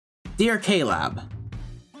Dear K-Lab,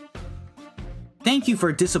 thank you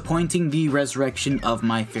for disappointing the resurrection of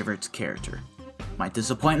my favorite character. My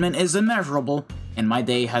disappointment is immeasurable, and my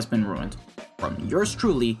day has been ruined. From yours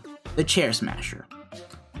truly, the Chair Smasher.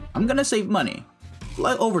 I'm gonna save money,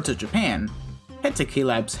 fly over to Japan, head to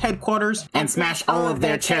K-Lab's headquarters, and smash all of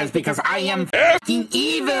their chairs because I am f***ing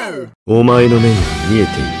evil! お前の目に見えている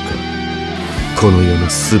か、この世の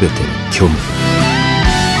すべての虚無。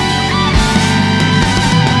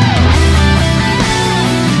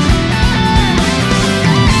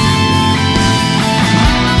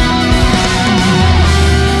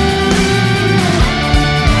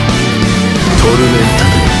トルメンタル。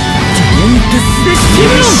メンテスで死ぬ。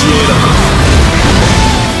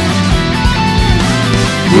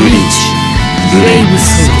Bleach, Brave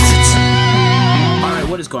Soulsets. Alright,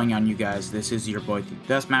 what is going on, you guys? This is your boy, the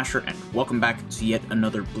Death Smasher, and welcome back to yet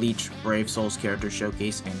another Bleach Brave Souls character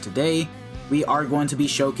showcase. And today, we are going to be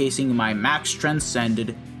showcasing my Max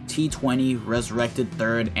Transcended T20 Resurrected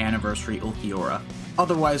 3rd Anniversary Ulquiorra,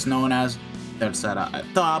 otherwise known as Tercera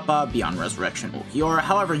Etapa, Beyond Resurrection Ulquiorra,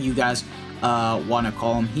 however you guys want to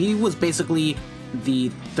call him. He was basically the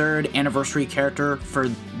 3rd anniversary character for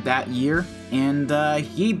that year, and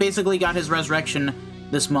he basically got his resurrection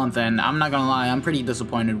this month, and I'm not gonna lie, I'm pretty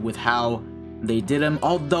disappointed with how they did him,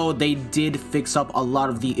 although they did fix up a lot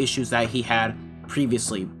of the issues that he had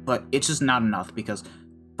previously, but it's just not enough, because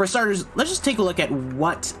for starters, let's just take a look at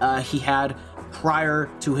what he had prior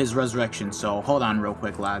to his resurrection. So hold on real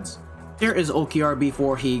quick, lads. Here is Ulquiorra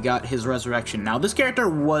before he got his resurrection. Now, this character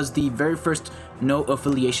was the very first no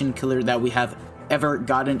affiliation killer that we have ever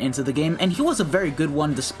gotten into the game, and he was a very good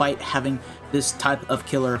one despite having this type of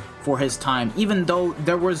killer for his time, even though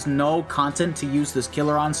there was no content to use this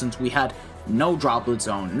killer on, since we had no droplet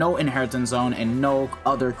zone, no inheritance zone, and no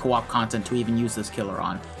other co-op content to even use this killer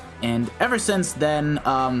on. And ever since then,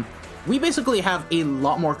 we basically have a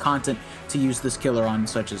lot more content to use this killer on,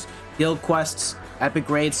 such as guild quests, epic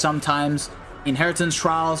raids sometimes, inheritance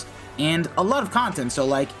trials, and a lot of content. So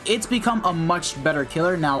like, it's become a much better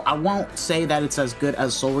killer. Now, I won't say that it's as good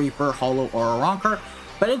as Soul Reaper, Hollow, or Aronker,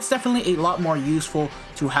 but it's definitely a lot more useful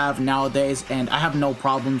to have nowadays, and I have no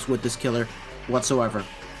problems with this killer whatsoever.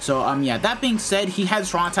 So yeah, that being said, he had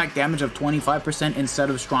strong attack damage of 25%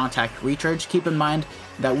 instead of strong attack recharge. Keep in mind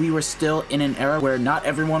that we were still in an era where not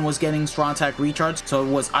everyone was getting strong attack recharge, so it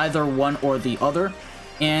was either one or the other.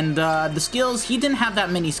 And the skills, he didn't have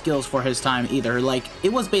that many skills for his time either. Like,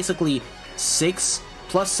 it was basically 6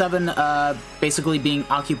 plus 7 basically being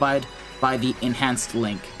occupied by the enhanced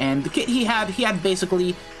link. And the kit he had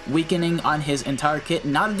basically weakening on his entire kit.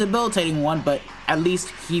 Not a debilitating one, but at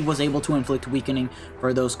least he was able to inflict weakening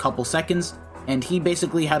for those couple seconds. And he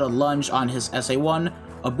basically had a lunge on his SA1,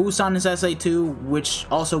 a boost on his SA2, which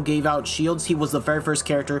also gave out shields. He was the very first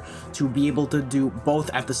character to be able to do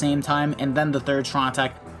both at the same time, and then the 3rd strong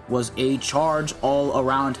attack was a charge all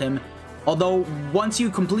around him. Although, once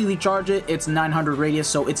you completely charge it, it's 900 radius,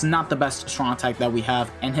 so it's not the best strong attack that we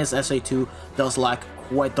have, and his SA2 does lack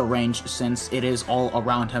quite the range since it is all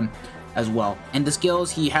around him as well. And the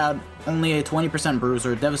skills, he had only a 20%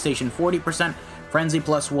 bruiser, devastation 40%, frenzy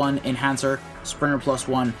 +1, enhancer, sprinter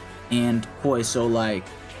 +1, and poise. So like,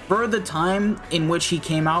 for the time in which he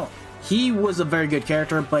came out, he was a very good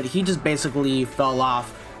character, but he just basically fell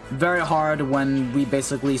off very hard when we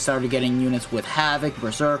basically started getting units with Havoc,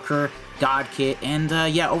 Berserker, God Kit, and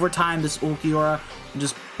yeah, over time this Ulquiorra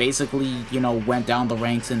just basically, you know, went down the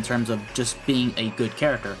ranks in terms of just being a good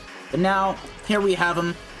character. But now, here we have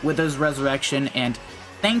him with his resurrection, and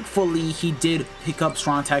thankfully, he did pick up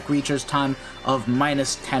strong attack recharge time of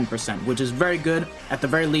 -10%, which is very good. At the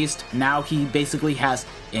very least, now he basically has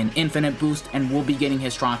an infinite boost and will be getting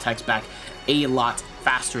his strong attacks back a lot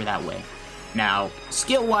faster that way. Now,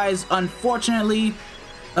 skill-wise, unfortunately,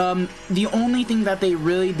 the only thing that they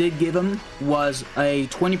really did give him was a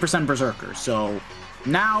 20% Berserker. So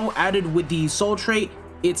now, added with the Soul trait,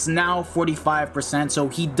 it's now 45%, so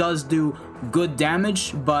he does do good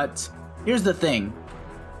damage, but here's the thing.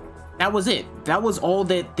 That was it. That was all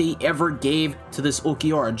that they ever gave to this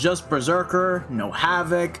Ulquiorra. Just Berserker, no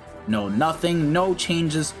Havoc, no nothing, no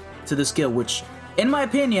changes to the skill, which, in my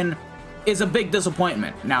opinion, is a big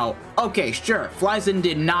disappointment. Now, okay, sure, Flyzen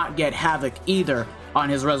did not get Havoc either on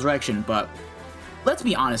his resurrection, but let's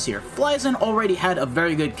be honest here. Flyzen already had a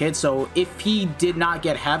very good kit, so if he did not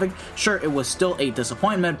get Havoc, sure, it was still a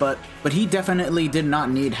disappointment, but he definitely did not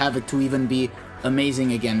need Havoc to even be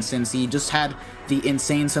amazing again, since he just had the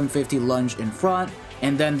insane 750 lunge in front,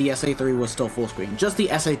 and then the SA3 was still full screen. Just the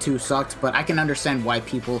SA2 sucked, but I can understand why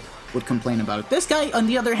people would complain about it. This guy, on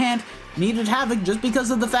the other hand, needed Havoc just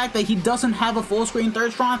because of the fact that he doesn't have a full screen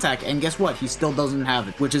third strong attack, and guess what? He still doesn't have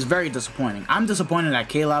it, which is very disappointing. I'm disappointed at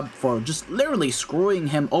Caleb for just literally screwing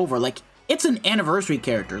him over. Like, it's an anniversary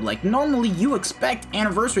character. Like, normally you expect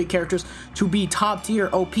anniversary characters to be top tier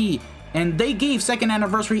OP, and they gave second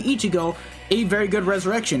anniversary Ichigo a very good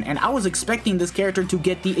resurrection, and I was expecting this character to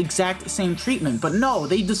get the exact same treatment, but no,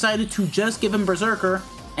 they decided to just give him Berserker,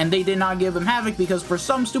 and they did not give him Havoc because for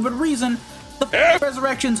some stupid reason, the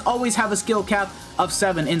resurrections always have a skill cap of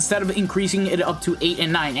 7 instead of increasing it up to 8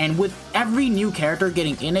 and 9, and with every new character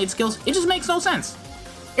getting innate skills, it just makes no sense.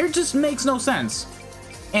 It just makes no sense.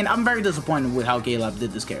 And I'm very disappointed with how Caleb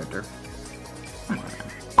did this character. Come on,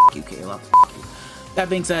 man. F you, Caleb. F you. That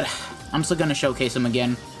being said, I'm still gonna showcase him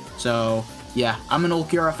again. So, yeah, I'm an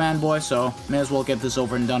Ulquiorra fanboy, so may as well get this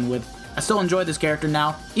over and done with. I still enjoy this character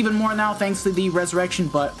now, even more now thanks to the resurrection,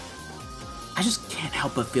 but I just can't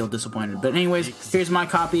help but feel disappointed. But anyways, here's my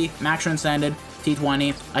copy, Max Transcended,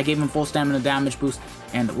 T20. I gave him full stamina damage boost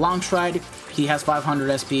and long stride. He has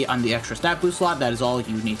 500 SP on the extra stat boost slot. That is all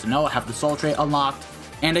you need to know. I have the soul trait unlocked.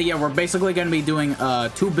 And yeah, we're basically going to be doing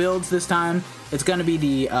 2 builds this time. It's going to be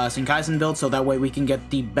the Senkaizen build, so that way we can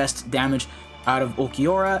get the best damage out of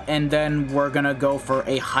Ulquiorra, and then we're going to go for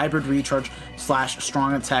a hybrid recharge /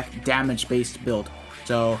 strong attack damage based build.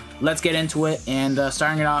 So let's get into it, and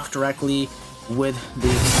starting it off directly with the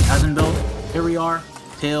Senkaizen build. Here we are,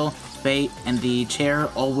 Pill, Bait, and the chair,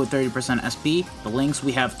 all with 30% SP. The links,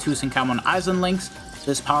 we have 2 Senkaizen links.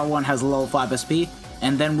 This power one has a level 5 SP.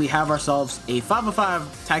 And then we have ourselves a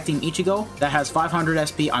 5/5 Tag Team Ichigo that has 500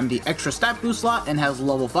 SP on the extra stat boost slot and has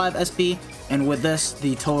level 5 SP. And with this,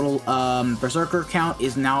 the total Berserker count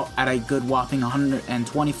is now at a good whopping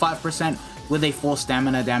 125% with a full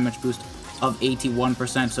stamina damage boost of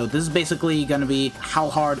 81%. So this is basically going to be how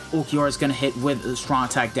hard Ulquiorra is going to hit with strong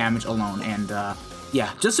attack damage alone. And yeah,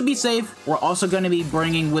 just to be safe, we're also going to be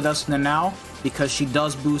bringing with us Nanao because she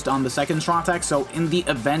does boost on the second strong attack. So in the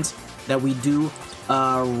event that we do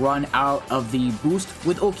run out of the boost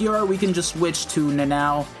with Ulquiorra, we can just switch to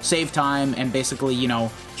Nanao, save time, and basically, you know,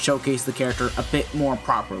 showcase the character a bit more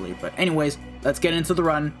properly. But anyways, let's get into the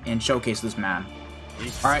run and showcase this man.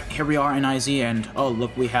 Alright, here we are in IZ, and oh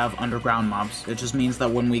look, we have underground mobs. It just means that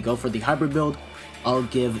when we go for the hybrid build, I'll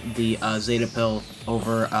give the Zeta Pill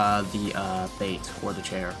over the Bait or the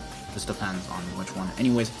chair. This depends on which one.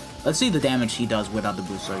 Anyways, let's see the damage he does without the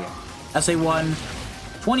boost. So yeah, SA1,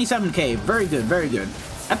 27k, very good, very good.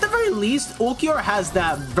 At the very least, Ulquiorra has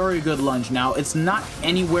that very good lunge. Now, it's not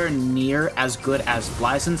anywhere near as good as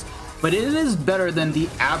Flyson's, but it is better than the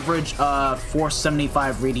average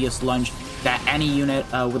 475 radius lunge that any unit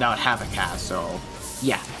without Havoc has. So,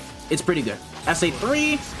 yeah, it's pretty good.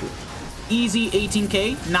 SA3, easy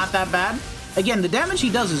 18k, not that bad. Again, the damage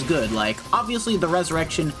he does is good. Like, obviously, the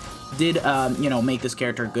resurrection did, you know, make this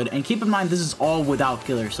character good. And keep in mind, this is all without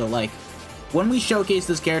killer, so, like, when we showcase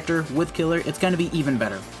this character with killer, it's going to be even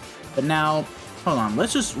better. But now, hold on,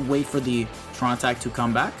 let's just wait for the strong attack to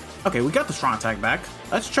come back. Okay, we got the strong attack back.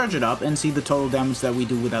 Let's charge it up and see the total damage that we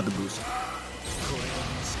do without the boost.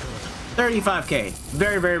 35k.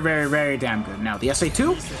 Very, very, very, very damn good. Now, the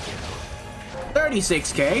SA2,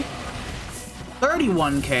 36k.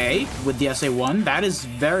 31k with the SA1. That is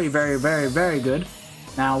very, very, very, very good.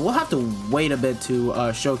 Now, we'll have to wait a bit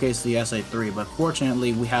to showcase the SA3, but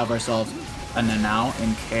fortunately, we have ourselves a Nanao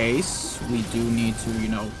in case we do need to, you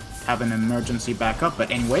know, have an emergency backup.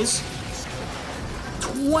 But anyways,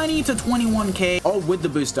 20 to 21k, all with the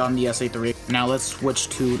boost on the SA3. Now, let's switch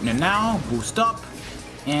to Nanao, boost up,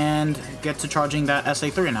 and get to charging that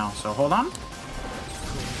SA3 now. So, hold on.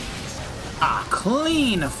 Ah,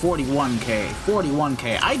 clean 41k,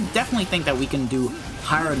 41k. I definitely think that we can do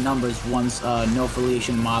higher numbers once no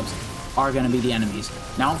affiliation mobs are going to be the enemies.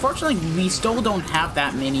 Now, unfortunately, we still don't have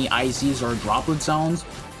that many IZs or droplet zones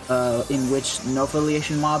in which no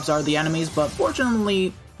affiliation mobs are the enemies, but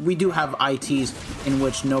fortunately, we do have ITs in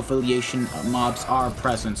which no affiliation mobs are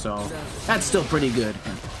present, so that's still pretty good.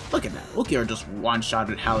 And look at that, Ulquiorra just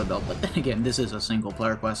one-shotted Halibel, but then again, this is a single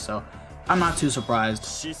player quest, so I'm not too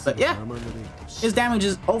surprised. But yeah, his damage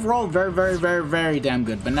is overall very, very, very, very damn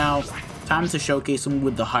good. But now, time to showcase him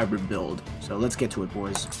with the hybrid build. So let's get to it,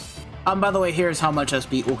 boys. By the way, here's how much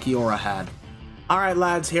SP Ulquiorra had. Alright,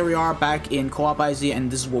 lads, here we are back in Co-op IZ, and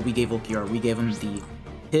this is what we gave Ulquiorra. We gave him the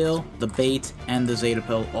Pill, the Bait, and the Zeta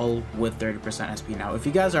Pill, all with 30% SP. Now, if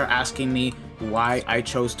you guys are asking me why I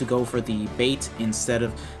chose to go for the Bait instead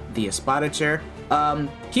of the Espada chair,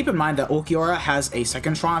 keep in mind that Ulquiorra has a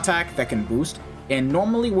second strong attack that can boost, and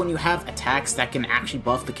normally when you have attacks that can actually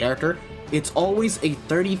buff the character, it's always a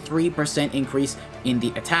 33% increase in the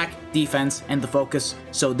attack, defense, and the focus.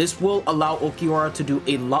 So this will allow Ulquiorra to do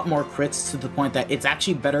a lot more crits, to the point that it's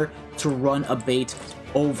actually better to run a bait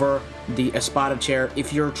over the Espada chair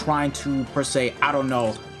if you're trying to, per se, I don't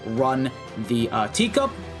know, run the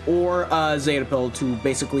teacup or Zeta pill to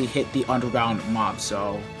basically hit the underground mob.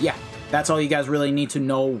 So yeah, that's all you guys really need to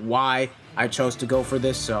know why I chose to go for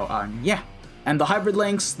this. So yeah. And the hybrid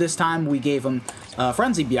links, this time we gave him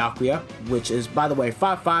Frenzy Byakuya, which is, by the way,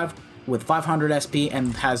 5/5 with 500 SP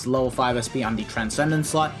and has level 5 SP on the Transcended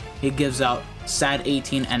slot. It gives out SAD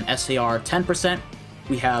 18 and SAR 10%.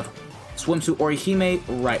 We have Swimsuit Orihime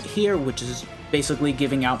right here, which is basically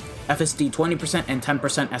giving out FSD 20% and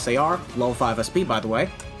 10% SAR, level 5 SP, by the way.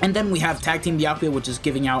 And then we have Tag Team Byakuya, which is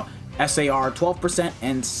giving out SAR 12%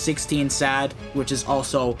 and 16 SAD, which is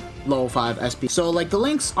also level 5 SP. So like the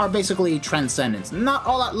links are basically Transcendence. Not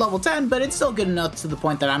all at level 10, but it's still good enough to the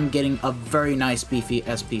point that I'm getting a very nice beefy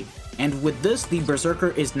SP. And with this, the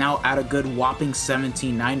Berserker is now at a good whopping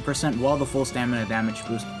 79%, while the full stamina damage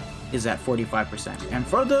boost is at 45%. And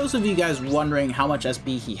for those of you guys wondering how much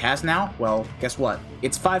SP he has now, well, guess what?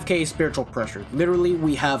 It's 5k spiritual pressure. Literally,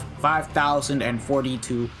 we have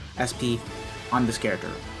 5,042 SP on this character,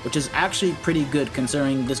 which is actually pretty good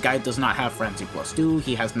considering this guy does not have Frenzy +2,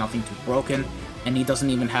 he has nothing too broken, and he doesn't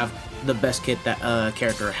even have the best kit that a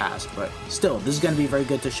character has. But still, this is going to be very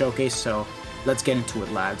good to showcase, so let's get into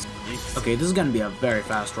it, lads. Okay, this is going to be a very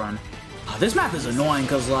fast run. This map is annoying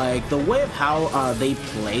because, like, the way of how they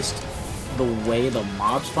placed the way the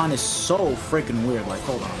mobs spawn is so freaking weird. Like,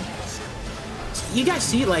 hold on. You guys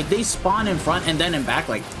see, like, they spawn in front and then in back.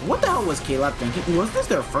 Like, what the hell was Caleb thinking? Was this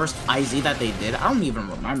their first IZ that they did? I don't even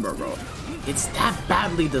remember, bro. It's that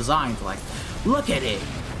badly designed. Like, look at it.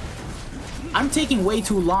 I'm taking way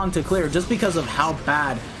too long to clear just because of how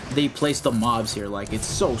bad they place the mobs here. Like, it's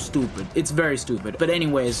so stupid. It's very stupid. But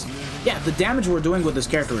anyways, yeah, the damage we're doing with this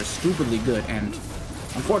character is stupidly good, and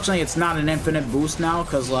unfortunately it's not an infinite boost now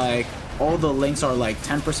because, like, all the links are like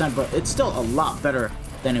 10%, but it's still a lot better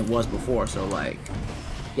than it was before. So, like,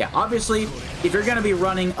 yeah, obviously if you're gonna be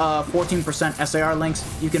running 14% SAR links,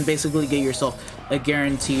 you can basically get yourself a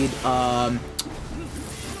guaranteed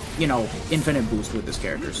you know, infinite boost with this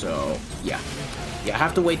character. So yeah, I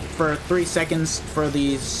have to wait for 3 seconds for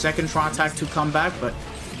the second Tron attack to come back, but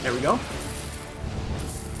there we go.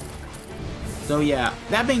 So yeah,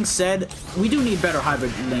 that being said, we do need better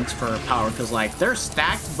hybrid links for power because, like, they're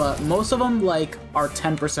stacked, but most of them, like, are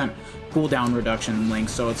 10% cooldown reduction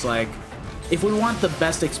links. So it's like, if we want the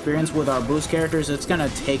best experience with our boost characters, it's gonna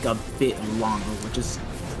take a bit longer, which is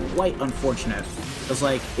quite unfortunate. Because,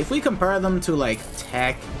 like, if we compare them to, like,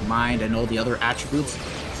 tech, mind, and all the other attributes,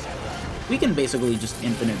 we can basically just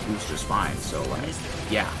infinite boost just fine. So, like,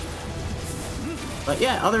 yeah. But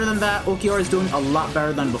yeah, other than that, Ulquiorra is doing a lot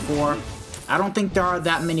better than before. I don't think there are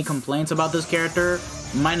that many complaints about this character,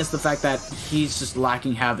 minus the fact that he's just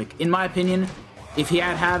lacking Havoc. In my opinion, if he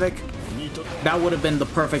had Havoc, that would have been the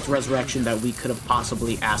perfect resurrection that we could have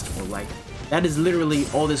possibly asked for. Like, that is literally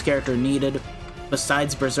all this character needed,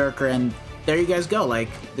 besides Berserker, and there you guys go. Like,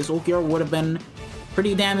 this Ulquiorra would have been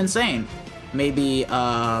pretty damn insane. Maybe,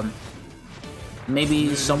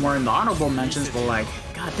 maybe somewhere in the honorable mentions, but, like,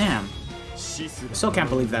 goddamn. Still can't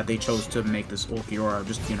believe that they chose to make this Ulquiorra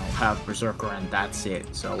just, you know, have Berserker and that's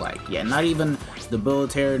it. So, like, yeah, not even the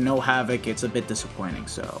Debilitator, no Havoc. It's a bit disappointing,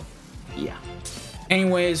 so yeah.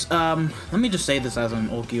 Anyways, let me just say this as an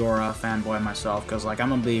Ulquiorra fanboy myself, because, like, I'm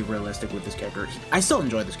gonna be realistic with this character. I still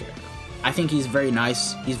enjoy this character. I think he's very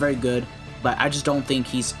nice, he's very good, but I just don't think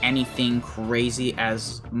he's anything crazy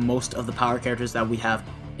as most of the power characters that we have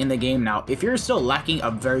in the game now. If you're still lacking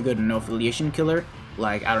a very good no affiliation killer,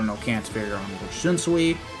 like, I don't know, Can't Figure on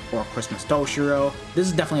Shunsui or Christmas Toshiro, this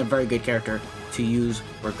is definitely a very good character to use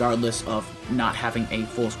regardless of not having a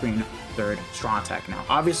full screen third strong attack. Now,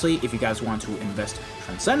 obviously, if you guys want to invest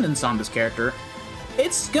Transcendence on this character,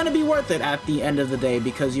 it's gonna be worth it at the end of the day,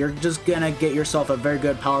 because you're just gonna get yourself a very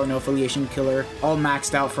good power no affiliation killer, all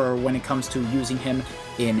maxed out for when it comes to using him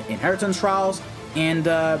in Inheritance Trials. And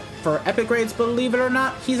for epic grades, believe it or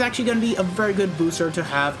not, he's actually gonna be a very good booster to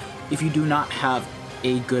have if you do not have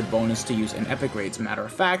a good bonus to use in epic raids. Matter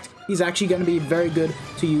of fact, he's actually going to be very good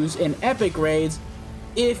to use in epic raids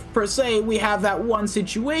if, per se, we have that one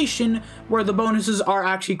situation where the bonuses are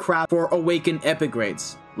actually crap for awakened epic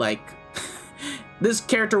raids. Like, this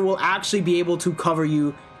character will actually be able to cover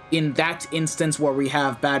you in that instance where we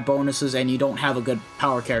have bad bonuses and you don't have a good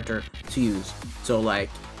power character to use. So, like,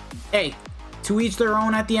 hey, to each their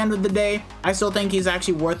own at the end of the day. I still think he's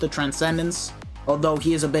actually worth the Transcendence. Although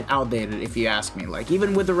he is a bit outdated if you ask me. Like,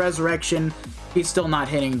 even with the Resurrection, he's still not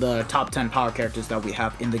hitting the top 10 power characters that we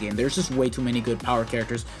have in the game. There's just way too many good power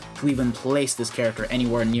characters to even place this character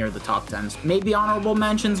anywhere near the top 10s. Maybe honorable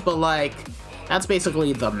mentions, but like, that's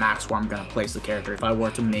basically the max where I'm gonna place the character if I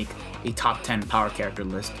were to make a top 10 power character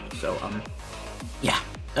list. So, yeah,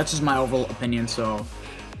 that's just my overall opinion. So,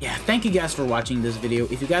 yeah, thank you guys for watching this video.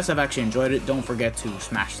 If you guys have actually enjoyed it, don't forget to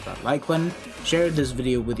smash that like button, share this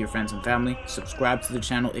video with your friends and family, subscribe to the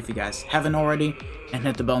channel if you guys haven't already, and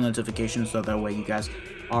hit the bell notification so that way you guys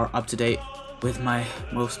are up to date with my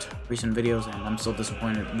most recent videos. And I'm still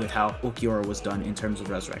disappointed with how Ulquiorra was done in terms of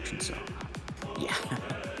Resurrection, so yeah.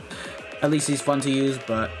 At least he's fun to use,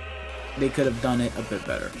 but they could have done it a bit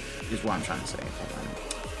better, is what I'm trying to say.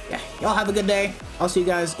 Yeah, y'all have a good day. I'll see you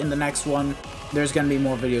guys in the next one. There's gonna be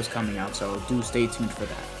more videos coming out, so do stay tuned for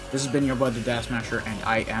that. This has been your boy, the Dash Smasher, and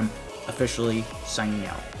I am officially signing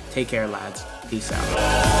out. Take care, lads. Peace out.